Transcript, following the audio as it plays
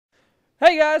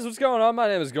Hey guys, what's going on? My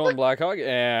name is Golden Blackhawk,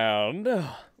 and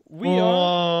we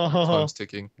are Time's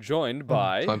ticking. joined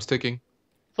by Time's ticking.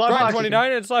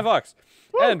 Brian29 and Slyfox,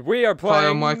 and we are playing. Hi,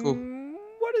 I'm Michael.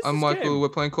 What is I'm this Michael. game? We're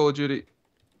playing Call of Duty.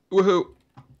 Woohoo!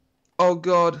 Oh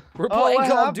God! We're playing what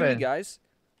Call of Duty, happened? guys.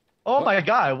 Oh What? my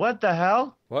god, what the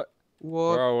hell? What?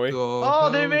 What? Where are we? the Oh,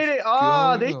 they hell's made it.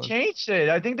 Oh, they going on? changed it.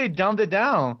 I think they dumbed it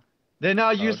down. They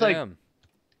now use like. Damn.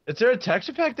 Is there a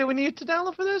texture pack that we need to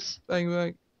download for this? Bang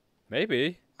bang.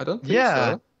 Maybe. I don't think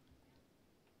Yeah. so.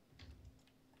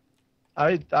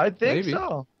 I think Maybe.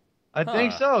 so. I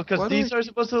think Huh. so Why because do these they- are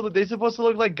supposed to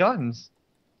look like guns.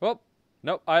 Well,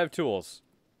 nope. I have tools.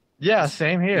 Yeah,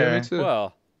 same Yeah, here. me too.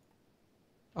 Well,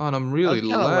 Oh, and I'm really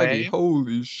That's kinda laggy. lame.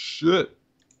 Holy shit!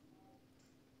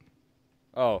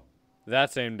 oh,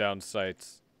 that's aimed down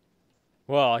sights.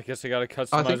 Well, I guess I gotta I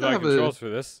customize think I my have a- controls for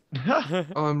this. Oh,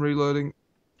 I'm reloading.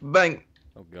 Bang!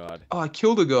 Oh God. Oh, I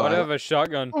killed a Why do I guy. have a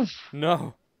shotgun? Oof.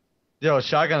 No. Yo,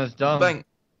 shotgun is dumb. Bang!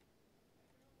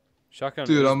 Shotgun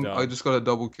Dude, is I dumb. just got a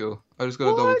double kill. I just got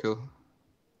a double What? kill.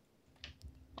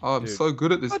 Oh, I'm Dude. so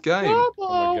good at this A game. double.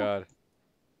 Oh my God.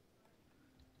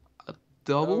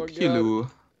 Double Oh my God.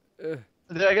 kill.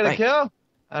 Did I get a Bang. kill?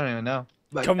 I don't even know.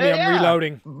 Bang. Come Hey, me, I'm yeah.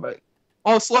 reloading. Bang.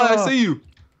 Oh, Sly, I Oh. see you.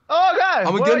 Oh god,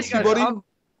 I'm what are against you, guys? buddy.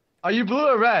 Are you blue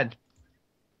or red?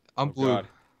 I'm Oh blue. God.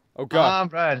 Oh God. I'm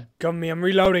red. Come me, I'm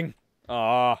reloading.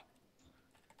 Ah.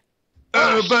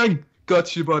 Bang!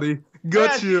 Got you, buddy.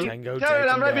 Got Yeah, you. Tango, Dude, take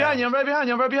I'm him right behind you. down. I'm right behind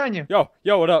you. I'm right behind you.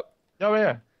 Yo, what up? Over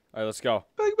here. All right, let's go.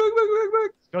 Bang, bang, bang, bang, bang.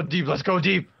 Go deep. Let's go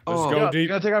deep. Let's Oh. go Yo, deep. They're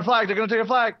gonna take our flag. They're gonna take our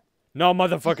flag. No,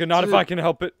 motherfucker, not if I can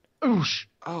help it. Oosh.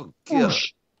 Oh, God.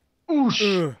 Oosh.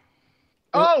 Oosh. Ugh.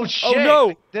 Oh shit.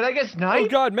 no. Did I get Oh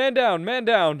sniped? God, man down, man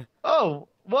down. Oh,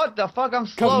 what the fuck? I'm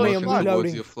Cover slow me, as I'm fuck. reloading.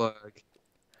 Towards your flag.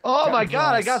 Oh Got my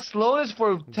god, I glass. got slowness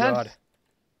for God. 10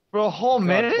 for a whole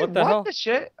minute. what the hell? the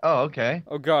shit? Oh, okay.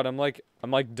 Oh God, I'm like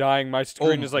dying. My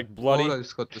screen is like bloody. Oh, I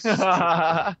just got destroyed.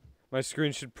 My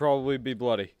screen should probably be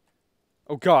bloody.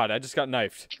 Oh God, I just got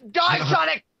knifed. Die,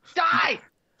 Sonic! Die! You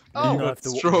Oh, know, got if the-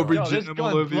 strawberry Yo, this jam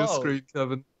gun all over your blows. screen,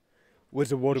 Kevin.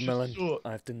 Where's a watermelon? so-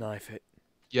 I have to knife it.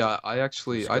 Yeah, I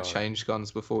actually Let's go. changed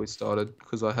guns before we started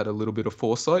because I had a little bit of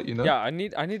foresight, you know. Yeah, I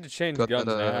need to change Got guns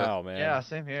that, now, man. yeah,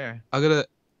 same here. I got a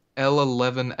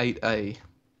L11-8A.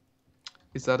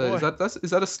 Is that Boy. is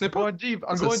that a I'm snipper? going deep.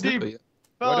 I'm Is it a going snipper? deep.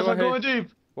 Why Fellas, do I I'm going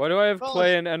deep. Why do I have Fellas.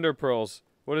 clay and ender pearls?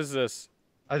 What is this?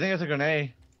 I think it's a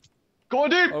grenade.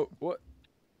 Going deep! Oh, what?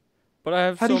 But I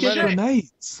have How do so you get many.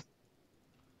 grenades?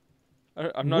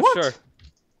 I'm not What? sure.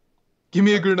 Give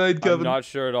me a grenade, I'm Kevin. not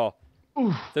sure at all.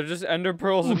 Oof. They're just ender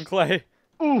pearls and Oof. clay.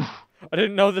 Oof. I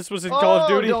didn't know this was in Call of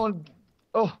Duty. Don't...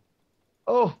 Oh.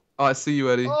 Oh. Oh, I see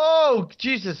you, Eddie. Oh,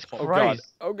 Jesus Oh God.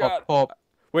 Christ. Oh God. Pop, pop.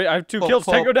 Wait, I have 2 Pop, kills.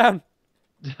 pop. Tango down.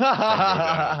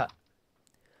 How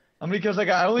many kills I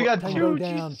got? I only got Tango 2.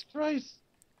 down. Jesus Christ.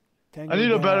 Tango I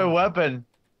need a better down. weapon.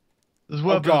 This Oh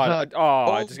weapon's God. not...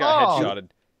 Oh, I just got Oh. headshotted.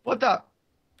 What the?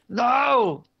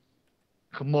 No!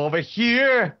 Come over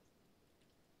here.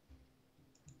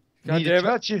 God Need to damn it.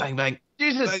 touch you. Bang, bang.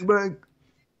 Jesus. Bang, bang.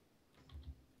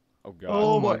 Oh God.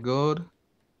 Oh, Oh, my boy. God.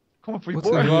 Come on, free What's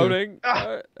boy. in here? Reloading.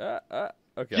 Ah.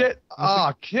 Okay. Get.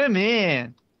 Ah, come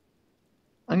in.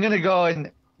 I'm gonna go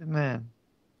and. Man.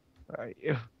 Where are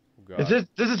you? Oh, God. Is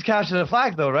this is capture the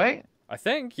flag though, right? I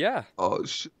think, yeah. Oh,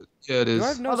 shit. Yeah, it Do is. I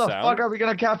have no How the sound? fuck are we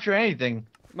gonna capture anything?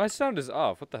 My sound is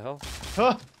off. What the hell?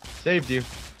 Huh? Saved you.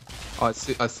 Oh, I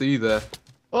see you there.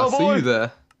 Oh I see boy. you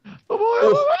there. Oh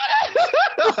boy.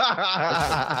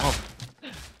 Oh.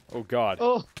 Oh God.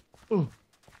 Oh. Ooh.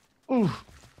 Ooh.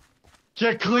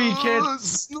 Get clean, kid.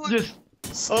 Snipe. Just.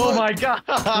 Snipe. Oh my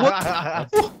god.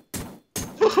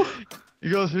 He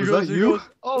goes. He Was goes. that He you? goes.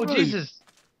 Oh Right. Jesus.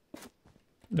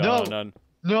 No. Dun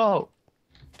No.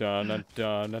 dun dun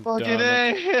dun dun Fucking dun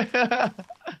A.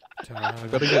 I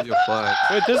gotta get your flag.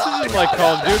 Wait, this isn't like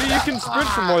Call of Duty. You can sprint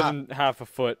for more than half a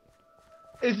foot.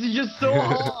 It's just so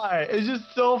hard. It's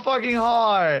just so fucking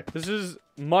hard. This is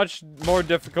much more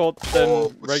difficult than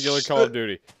Oh, regular Call of shit.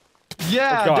 Duty.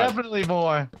 Yeah, Oh, God. definitely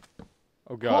more.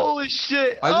 Oh God. Holy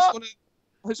shit. I just Oh, want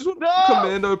to No!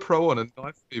 Commando Pro on and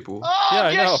knife people. oh Yeah,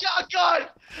 I get know. shotgun!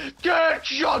 Get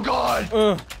shotgun!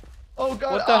 Ugh. Oh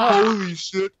god. What the hell? Holy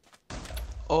shit.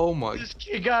 Oh my. This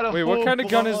kid got a Wait, what full kind of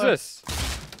gun is blood. this?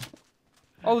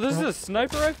 Oh, this is a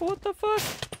sniper rifle? What the fuck?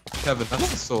 Kevin,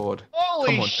 that's a sword. Holy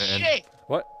Come on, man. shit!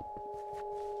 What?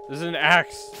 This is an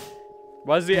axe.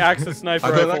 Why is the axe a sniper I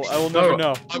don't rifle? actually I will never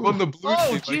know. know. I'm on the blue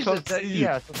Oh team. Jesus! I can't see you.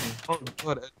 Yeah. Something. Oh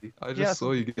God, Eddie. I just Yeah,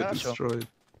 saw you get special. destroyed.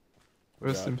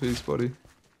 Rest God. in peace, buddy.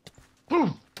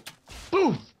 Boom!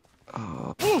 Boom!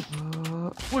 Uh, Boom! uh,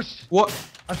 Whoosh! what?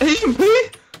 EMP?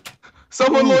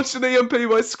 Someone Ooh. launched an EMP.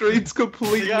 My screen's You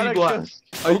completely gotta black.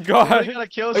 Oh You god. got a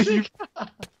kill Are you- streak.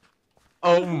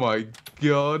 Oh my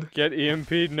god. Get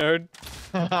EMP'd, nerd.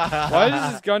 Why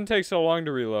does this gun take so long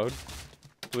to reload?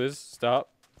 Please stop.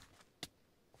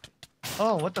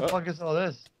 Oh, what the fuck is all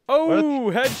this?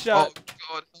 Oh, headshot.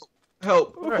 Oh god.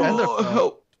 Help. Where are Ender Oh, pearls?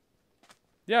 help.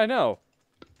 Yeah, I know.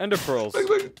 Ender pearls. Look,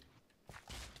 look.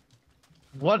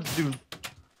 What, dude?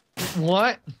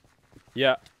 What?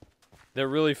 Yeah. They're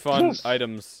really fun Poof.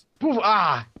 items. Poof,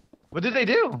 ah! What did they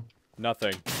do?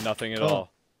 Nothing. Nothing at Oh.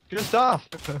 all. Good stuff.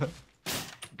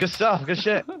 Good stuff. Good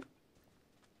shit.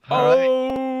 Alright.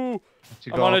 Oh! Let's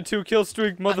I'm go. on a 2-kill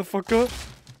streak, motherfucker.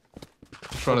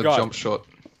 I'm trying Oh, to God. jump shot.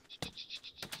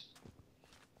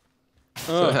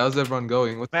 So how's everyone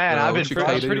going? What's, Man, I've been what's your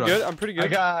pretty- I'm KD pretty right? good. I'm pretty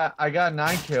good. I got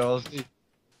 9 kills.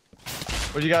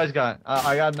 What do you guys got?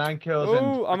 I got 9 kills.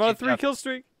 Oh, I'm on a 14 3-kill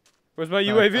streak. Where's my Nice.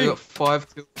 I UAV? got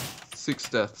 5 kills, 6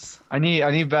 deaths. I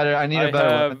need better. I need a better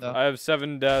weapon though. I have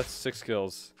 7 deaths, 6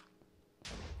 kills.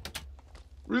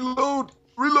 Reload!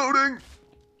 Reloading!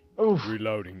 Oof.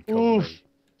 Reloading. Oof.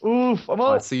 Oof. I'm I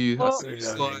up. see you. I Oh. see you,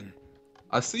 Sly.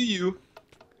 I see you.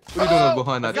 What are you doing over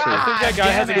behind that I tree? think that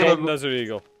guy has a damn it. golden desert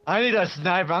eagle. I need a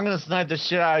sniper. I'm gonna snipe the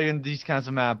shit out of you in these kinds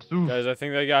of maps. Oof. Guys, I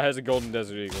think that guy has a golden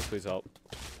desert eagle. Please help.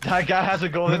 That guy has a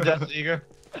golden Death Eager.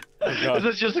 God.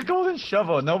 This is just a golden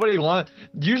shovel. Nobody wants.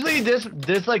 Usually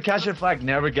this like capture flag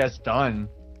never gets done.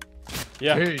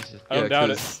 Yeah, Jesus. I don't doubt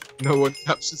it. 'cause no one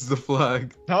captures the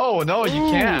flag. No, you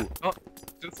Ooh. can't.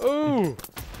 Ooh,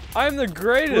 I'm the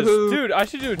greatest, Woohoo. dude. I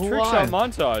should do a trick Why? shot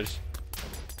montage.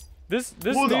 This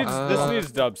Who the-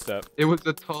 needs dubstep. It was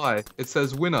a tie. It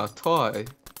says winner, tie.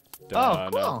 Oh,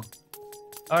 cool. All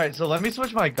right, so let me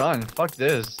switch my gun. Fuck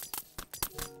this.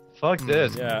 Fuck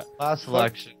this. Yeah. Last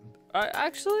selection. I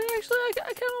actually, I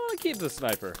kind of want to keep the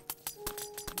sniper.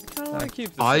 I kind of want to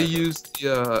keep the I sniper.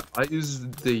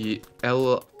 used the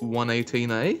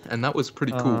L118A, and that was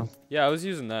pretty Uh-huh. cool. Yeah, I was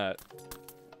using that.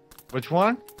 Which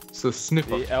one? It's a snipper.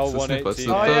 The It's a snipper. It's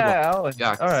the L118. Oh third yeah. one. The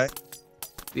axe. All right.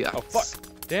 The axe. Oh fuck!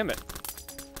 Damn it!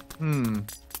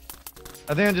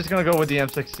 I think I'm just gonna go with the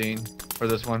M16 for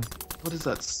this one. What is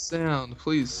that sound?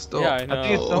 Please stop. Yeah, I know. I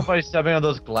think it's somebody stepping on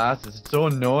those glasses. It's so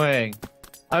annoying.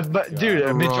 But dude,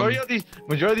 a majority of these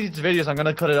videos, I'm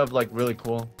gonna cut it up like really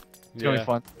cool. It's gonna be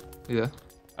fun. Yeah.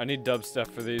 I need dubstep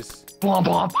for these. Womp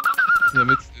womp. Yeah,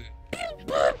 me too.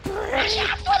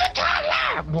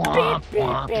 Womp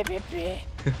womp.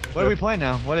 What are we playing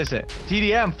now? What is it?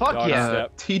 TDM. Fuck Dog yeah.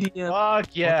 step. TDM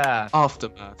Fuck yeah.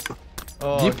 Aftermath.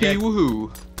 Oh, Yippee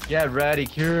woohoo. get ready,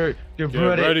 Kurt. Get Get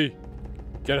ready. ready.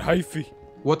 Get hyphy.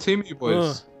 What team are you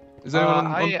boys? Is anyone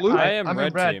on blue? I am I'm in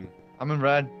red red. team. I'm in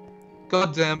red.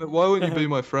 God damn it, why won't you be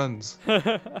my friends?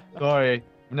 Sorry,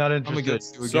 I'm not I'm interested.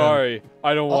 against you again. Sorry,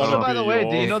 I don't want to Also, be by the way,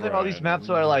 do you your know that all these friend. maps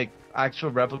are like actual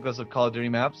replicas of Call of Duty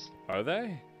maps? Are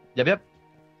they? Yep.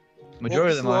 What Majority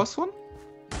was of the them are. last one?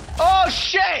 Oh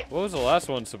shit! What was the last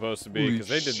one supposed to be? Holy Because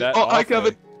they did shit. that. Oh, I awfully.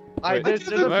 Kevin. Wait, there's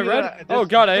a am I few red? that- Oh there's-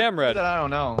 god, I there's a am few red. That I don't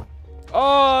know.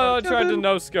 Oh, I tried to Kevin.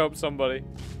 no scope somebody.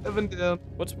 Kevin down.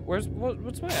 What's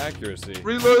my accuracy?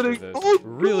 Reloading. This? Oh,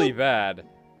 Really God. bad.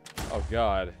 Oh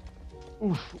god.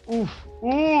 Oof, oof,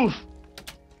 oof.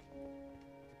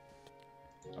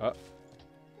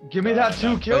 Give me that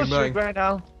 2-kill Bang, streak bang. right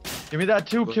now. Give me that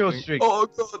 2-kill streak. Oh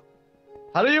god.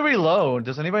 How do you reload?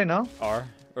 Does anybody know? R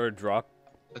or drop?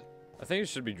 I think it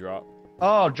should be drop.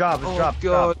 Oh, drop, Oh drop,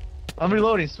 god. drop. I'm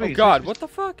reloading. Sweet. Oh god, sweet, what the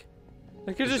fuck?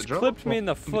 Like it Is it just drop? clipped me in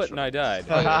the Let me foot try. and I died.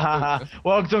 Oh, yeah.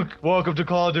 welcome to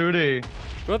Call of Duty.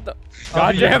 What the? I'll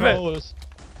God be your damn it! host.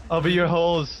 I'll be your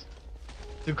host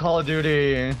to Call of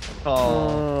Duty.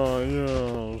 Oh.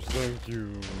 Oh yes, thank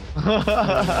you.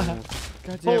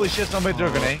 God damn Holy it. shit! Somebody threw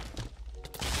a grenade.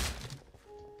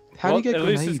 How Well, do you get at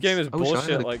least this grenades? game is I wish I had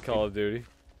bullshit a- like Call of Duty.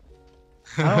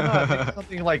 I don't know. I think it's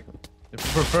something like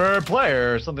preferred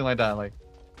player or something like that. Like,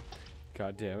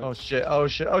 God damn it. oh shit! Oh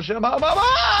shit! Oh shit! I'm out! I'm out,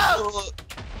 I'm out!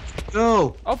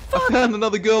 No. Oh I fuck! found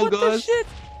another girl, What the guys. shit?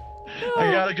 I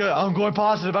No. gotta go. I'm going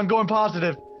positive. I'm going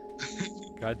positive.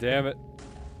 God damn it.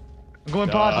 I'm going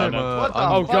No, positive. no. What the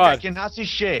Oh, fuck? God. I cannot see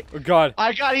shit. Oh god.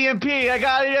 I got EMP. I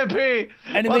got EMP.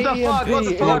 What the fuck? What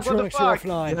the fuck? What the fuck?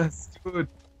 Yes, good.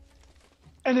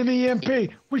 Enemy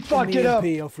EMP. We fucked it up.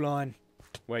 offline.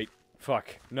 Wait. Fuck.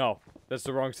 No. That's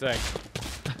the wrong thing.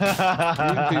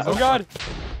 EMP's Oh god.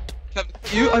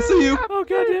 Kevin, I see you. Oh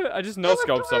god damn it. I just no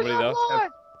scoped somebody though.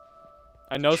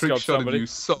 I no Trick scoped shotted somebody. you.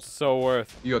 So So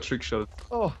worth. you got trick shotted.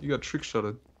 Oh. You got trick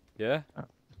shotted. Yeah?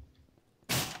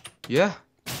 Yeah.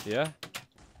 Yeah?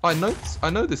 I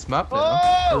know this map now.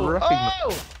 I Oh! recognize.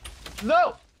 Oh!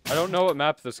 No! I don't know what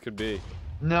map this could be.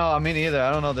 No, I mean either.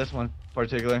 I don't know this one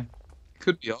particularly.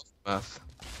 Could be off. math.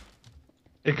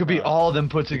 It could be all of them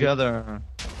put together.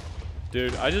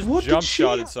 Dude, I just What did jump she-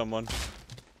 shotted someone.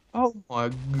 Oh my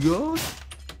god.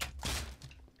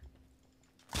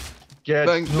 Get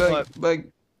Bang, bang, sniped.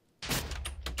 bang.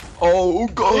 Oh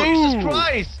god. Jesus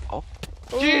Christ! Oh.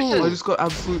 Jesus! I just got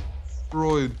absolutely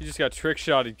destroyed. You just got trick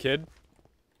shotted, kid.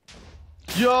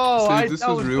 Yo, See, this that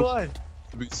was was real. good.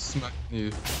 I'd be smacking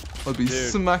you. I'd be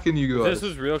Dude, smacking you If guys. this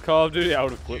was real Call of Duty, I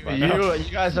would have quit by now.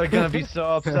 You guys are gonna be so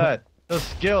upset. Those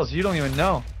skills, you don't even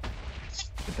know.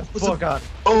 Get the What's fuck out.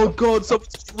 Oh god,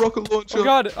 someone's rocket launcher. Oh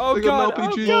god, oh They got god, an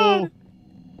oh RPG. god!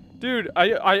 Dude,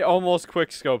 I almost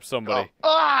quick-scoped somebody.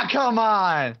 Ah, come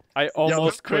on! I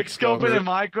almost quick quick-scoped. scoping in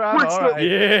Minecraft? Quick scope. Alright.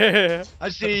 Yeah! I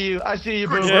see you,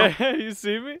 boo. Yeah, you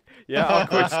see me? Yeah, I'll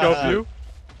quick-scope you.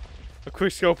 I'll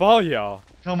quick-scope all y'all.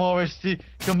 Come over, see.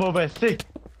 Come over, see.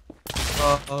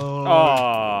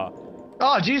 Aww.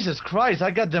 Oh, Jesus Christ,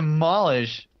 I got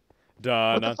demolished.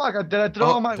 Done. What the fuck? Did I throw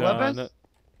all my weapons?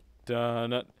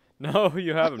 Done. No,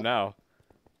 you have them now.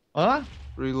 Huh?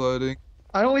 Reloading.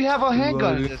 I only have a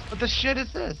handgun in Reloading. this. What the shit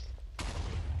is this?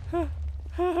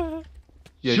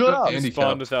 Yeah, Shut you got up. You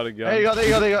spawned handicapped. without a gun. There you go, there you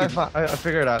go, there you go. I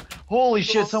figured it out. Holy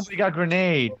shit, somebody got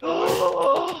grenade.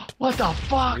 What the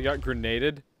fuck? You got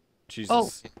grenaded?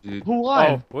 Jesus. Oh. Dude. Who won?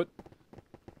 Oh, what?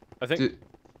 I think. Dude.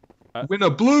 Winner,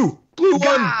 blue! Blue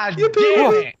God won!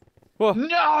 damn it! Whoa.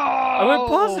 No! I went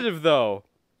positive though.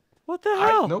 What the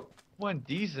hell? Nope. Went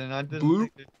decent. I didn't Blue?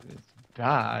 think it's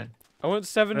bad. I went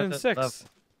 7 and That's 6. tough.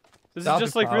 This That'll is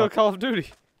just be like real proud. Call of Duty.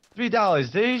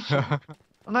 $3, dude.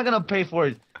 I'm not gonna pay for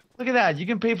it. Look at that. You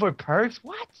can pay for perks?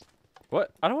 What?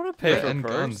 What? I don't want to pay Yeah, for and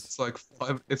perks. guns. It's like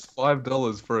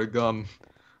 $5 for a gun.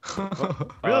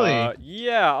 Really?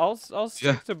 Yeah, I'll stick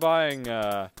Yeah. to buying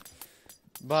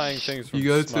things from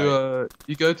You Smite.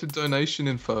 go to donation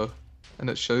info, and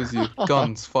it shows you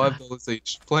guns, $5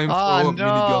 each. Oh Flamethrower, no!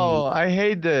 minigun. I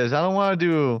hate this. I don't want to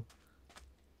do.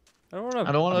 I don't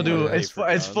I don't want to do. pay It's for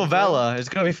it's guns, favela. It's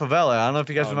gonna be favela. I don't know if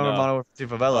you guys Oh, remember no. Modern Warfare 2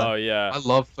 favela. Oh yeah. I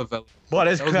love favela. But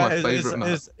it's That was my it's favorite map.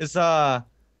 it's I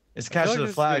feel catch like the this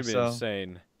is flag. gonna be So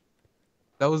insane.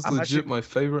 That was I'm legit actually- my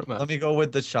favorite map. let me go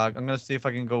with the shotgun. I'm gonna see if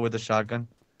I can go with the shotgun.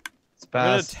 It's I'm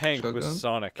gonna fast. tank with shotgun?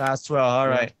 Sonic. Fast 12. All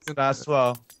right. Yeah. Fast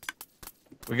 12.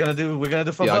 We're gonna do Yeah, I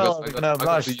favela. got- We're I gonna got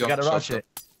rush. the We gotta young rush shotgun. it.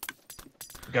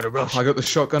 We gotta rush. I got the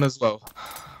shotgun as well.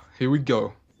 Here we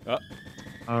go.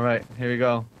 All right. Here we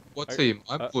go. What team?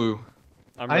 I'm blue.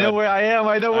 I'm I know red. where I am.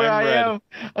 I know where I'm I red. am.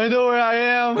 I know where I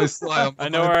am. Hey, Sly, I'm I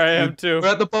know where I am too. We're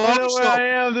at the I know barber where I shop.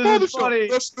 am. This Barber is funny.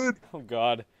 shop. That's good. Oh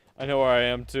god. I know where I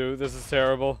am too. This is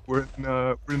terrible. We're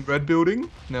in red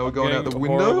building. Now we're going out the Getting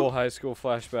window. Horrible high school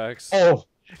flashbacks. Oh,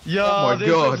 Yo, Oh my this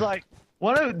God. is like.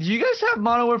 Do you guys have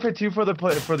Modern Warfare 2 for the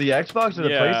Xbox or the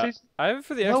Yeah. PlayStation? I have it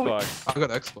for the No, Xbox I got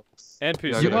Xbox. and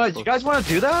Yeah, I PC. got You guys want to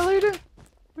do that later?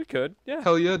 We could, yeah.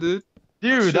 Hell yeah, dude.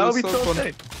 Dude, Shit that would was be so so fun.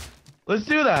 sick. Let's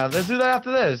do that. Let's do that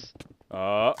after this.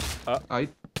 I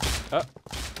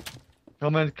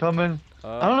Coming.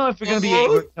 I don't know if we're gonna be Hello?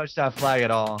 able to touch that flag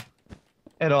at all.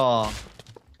 At all.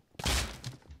 Oh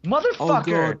Motherfucker!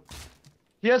 god.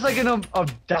 He has like a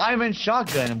diamond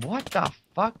shotgun. What the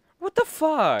fuck? What the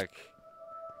fuck?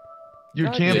 You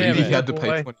God can't damn be it. he had to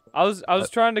pay boy. 20. I was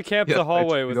trying to camp Yeah, the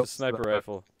hallway I with took a it sniper off.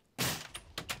 rifle.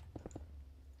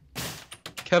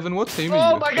 Kevin, what team Oh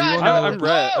are you? my You God, wanna- I'm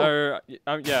red. Whoa! Or,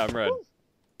 yeah, I'm red.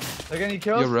 Like any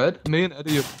kills? You're red? Me and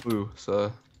Eddie are blue,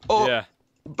 so. Oh, Yeah.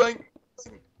 bang!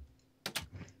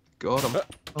 Got him.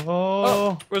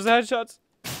 Oh. Where's the headshots?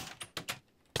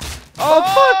 Oh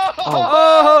fuck!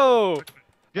 Oh! I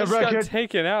Get just got wrecked.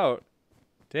 taken out.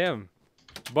 Damn.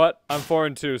 But I'm 4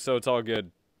 and 2, so it's all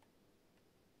good.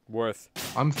 Worth.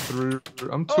 I'm through.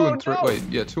 I'm 2 Oh, and 3. no. Wait,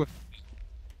 yeah, 2 and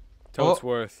Totes Oh.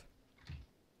 worth.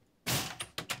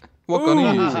 What gun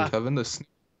are you Ooh. using, Kevin? Are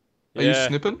you Yeah.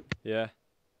 snipping? Yeah.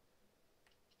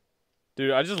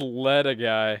 Dude, I just led a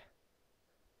guy.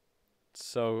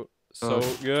 So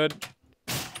good.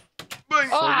 Bang!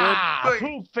 Ah, Bang.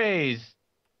 poop phase.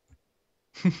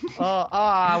 We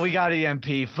got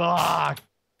EMP. Fuck.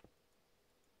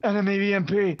 Enemy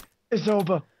EMP. It's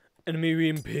over. Enemy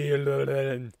EMP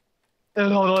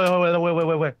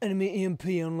online. Wait. Enemy EMP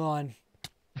online.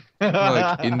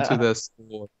 Like into their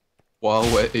spawn while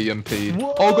we're EMP'd.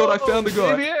 Whoa, Oh god, I found a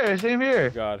guy. Same here.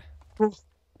 God.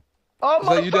 Oh, Is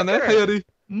that you down there? Hey, Eddie.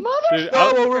 Dude,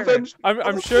 Oh, revenge.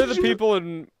 I'm sure the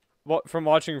people from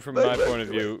watching from my point of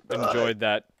view enjoyed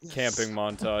that camping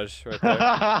montage right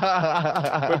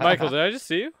there. Wait, Michael, did I just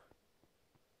see you?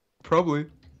 Probably.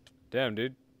 Damn,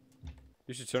 dude.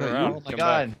 You should turn Is that around. you? Oh my Come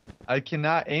god. back. I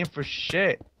cannot aim for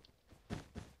shit.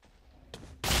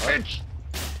 Bitch.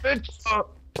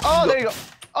 Oh, there you go.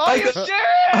 Oh, I you got-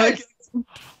 serious?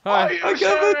 Hi. Are you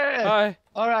serious? Hi.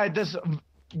 All right, this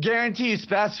guarantees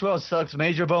Fast 12 sucks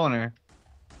major boner.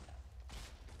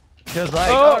 Cause like,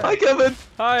 Oh, Hi, Kevin.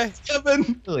 Hi.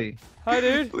 Kevin. really? Hi,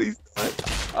 dude. Please die.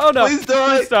 Oh no. Please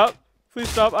die. Please stop. Please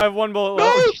stop. I have one bullet No.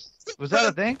 left. Was that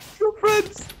a thing? Your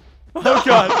friends. Oh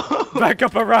god.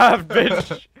 Backup arrived,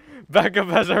 bitch. Backup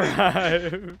has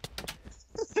arrived.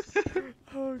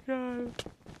 Oh god.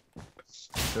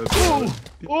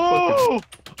 Oh!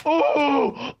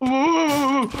 Oh!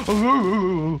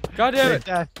 Oh! God damn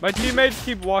it. My teammates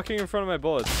keep walking in front of my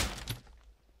bullets.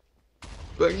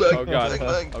 Bang, bang, Oh god. bang,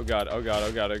 bang. Oh god. Oh god.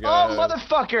 Oh god. Oh Oh, god.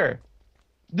 motherfucker!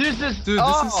 This is Dude,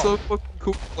 this is so fucking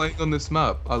cool playing on this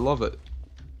map. I love it.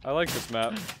 I like this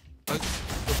map. I the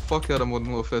fuck out of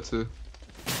Modern Warfare 2.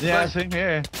 Yeah, same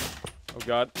here. Oh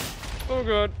god. Oh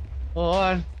god. Hold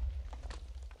on.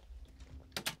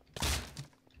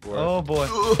 Where? Oh boy.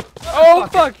 Oh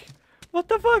fuck! What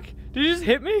the fuck? Did you just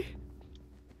hit me?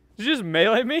 Did you just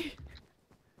melee me?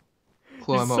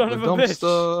 Climb son up the of a bitch.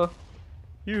 dumpster.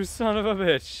 You son of a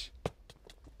bitch.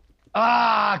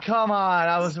 Ah, come on!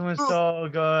 I was doing so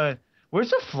good. Where's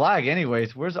the flag,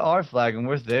 anyways? Where's our flag and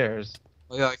where's theirs?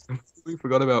 Oh, yeah, I completely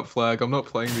forgot about flag. I'm not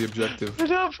playing the objective. We're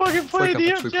not fucking like playing I'm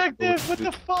the actually playing objective. What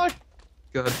the fuck?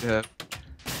 God damn.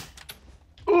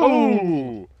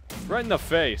 Ooh! Right in the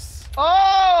face.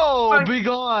 Oh, be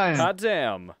gone. God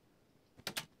damn.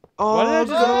 Oh, did I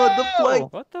just God, the flag.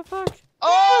 What the fuck?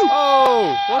 Oh!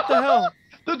 Oh! What the hell?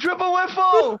 The triple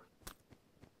whiffle!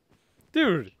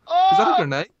 Dude. Oh! Is that a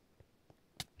grenade?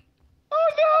 Oh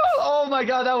no! Oh my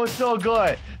god, that was so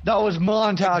good. That was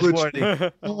montage worthy.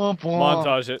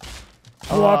 Montage it.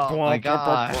 Oh my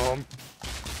god.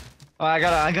 Oh, I'm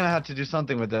gonna have to do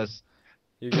something with this.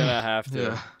 You're gonna have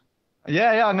to.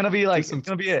 Yeah. Yeah, I'm gonna be like, some it's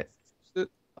gonna be it. shit.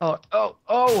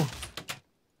 Oh!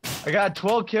 I got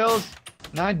 12 kills,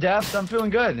 9 deaths. I'm feeling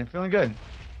good.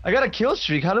 I got a kill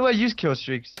streak. How do I use kill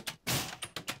streaks?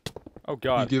 Oh You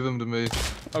god. give them to me.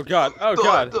 Oh god. Oh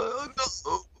god.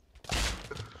 No.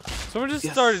 Someone just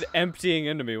Yes. started emptying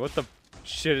into me. What the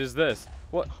shit is this?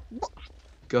 What?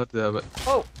 God damn it.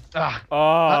 Oh! Ah. Oh,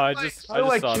 I just How do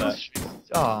I saw kill that. streaks?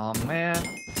 Oh man.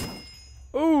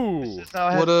 Ooh! This is how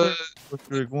I What had a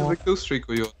streak the kill streak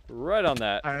were you on? Right on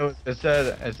that. It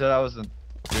said I was in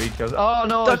 3 kills. Oh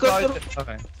no! Duck, it's duck, always-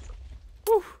 okay.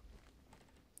 Woo.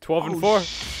 12 and Oh, 4.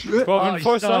 shit. 12 Oh, and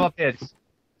 4, you son son. of a bitch.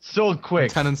 So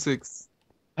quick. 10 and 6.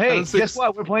 Hey, 10 and 6. guess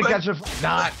what? We're playing catch the flag.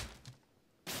 Not.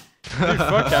 Dude,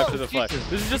 fuck capture the flag. Jesus.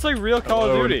 This is just like real Call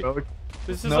of Duty.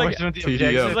 This is No, like we're doing the TDO. this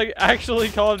objective. is like actually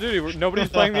Call of Duty. Where nobody's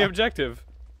playing the objective.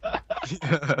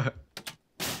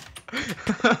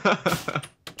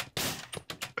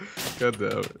 God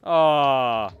damn it.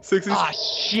 Ah. 60. Ah,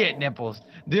 shit, nipples.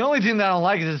 The only thing that I don't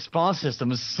like is the spawn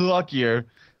system is suckier.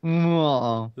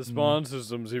 Mwah. The spawn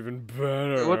system's even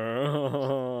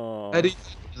better. Eddie,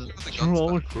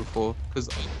 Troll. before because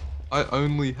I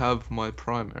only have my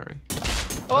primary.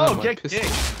 Oh, my get pistol.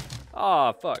 kicked.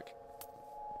 Ah, fuck.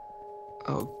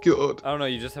 Oh god. I don't know.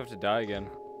 You just have to die again.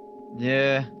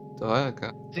 Yeah. Die, okay.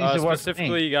 Seems to work for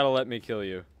Specifically, me. you gotta let me kill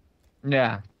you.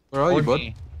 Yeah. Where are you, Or bud?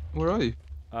 me. Where are you?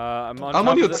 I'm on. I'm top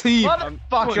on your of the- team.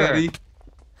 Motherfucker.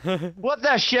 Eddie. What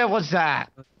the shit was that?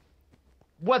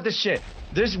 What the shit?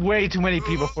 There's way too many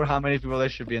people for how many people there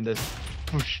should be in this.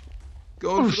 Whoosh.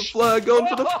 Going for the flag. Going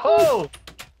for the flag. Oh!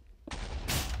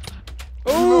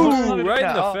 Ooh, right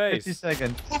in the Oh, 50 face.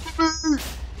 seconds.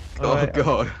 Oh Alright,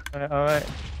 god. Alright.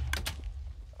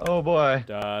 Oh boy.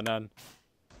 Dun-dun.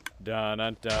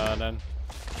 Dun-dun, dun-dun.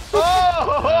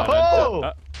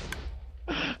 Oh!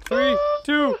 3,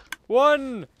 2,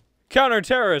 1. Counter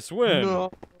terrorists win.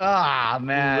 No. Ah,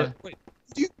 man. Wait.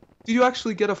 Did you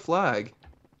actually get a flag?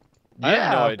 I have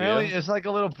Yeah, no idea. apparently it's like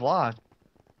a little block.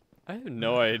 I have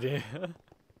no idea.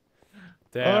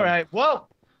 Damn. Alright, well.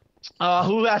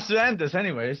 Who has to end this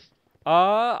anyways?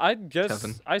 I guess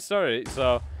Kevin. I started.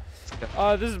 So, this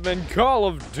has been Call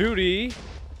of Duty,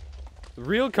 the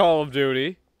real Call of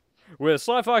Duty, with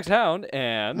Sly Fox Hound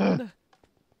and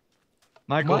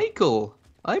Michael. Michael.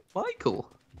 I'm Michael.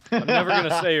 I'm never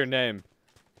gonna say your name.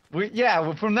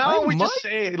 From now on we I'm just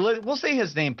say we'll say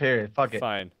his name. Period. Fuck it.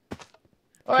 Fine.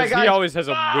 All right, Because he guys. always has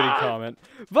a witty Bye. comment.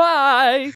 Bye.